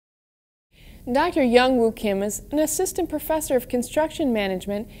Dr. Yong is an assistant professor of construction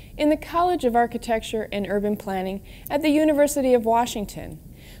management in the College of Architecture and Urban Planning at the University of Washington.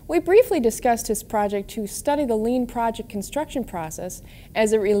 We briefly discussed his project to study the lean project construction process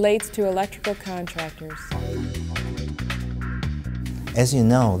as it relates to electrical contractors. As you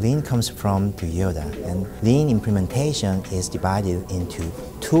know, lean comes from Toyota, and lean implementation is divided into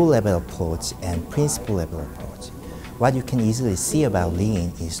two-level approach and principle-level approach. What you can easily see about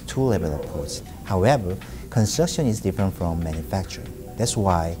lean is two-level approach. However, construction is different from manufacturing. That's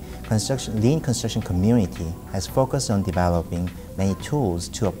why lean construction community has focused on developing many tools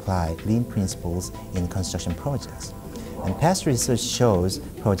to apply lean principles in construction projects. And past research shows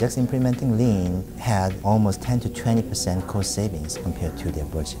projects implementing lean had almost 10 to 20% cost savings compared to their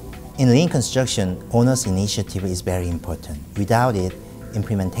budget. In lean construction, owner's initiative is very important. Without it,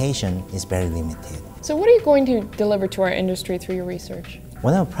 implementation is very limited. So what are you going to deliver to our industry through your research?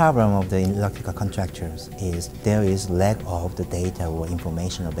 One of the problems of the electrical contractors is there is lack of the data or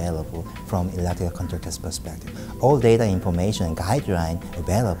information available from electrical contractors' perspective. All data, information, and guideline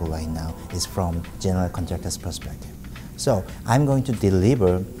available right now is from general contractors' perspective. So I'm going to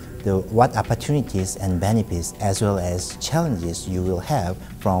deliver what opportunities and benefits as well as challenges you will have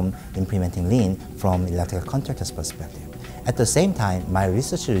from implementing lean from electrical contractors' perspective. At the same time, my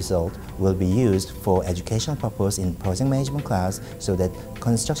research result will be used for educational purpose in project management class so that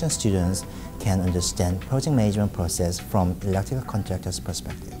construction students can understand project management process from electrical contractors'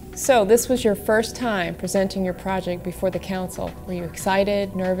 perspective. So this was your first time presenting your project before the council. Were you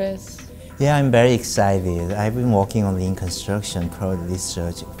excited, nervous? Yeah, I'm very excited. I've been working on lean construction project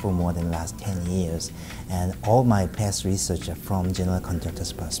research for more than the last 10 years, and all my past research are from general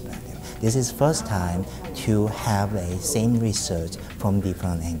contractors' perspective. This is first time to have the same research from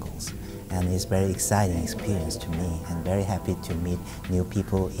different angles, and it's very exciting experience to me, and very happy to meet new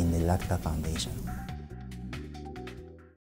people in the electrical foundation.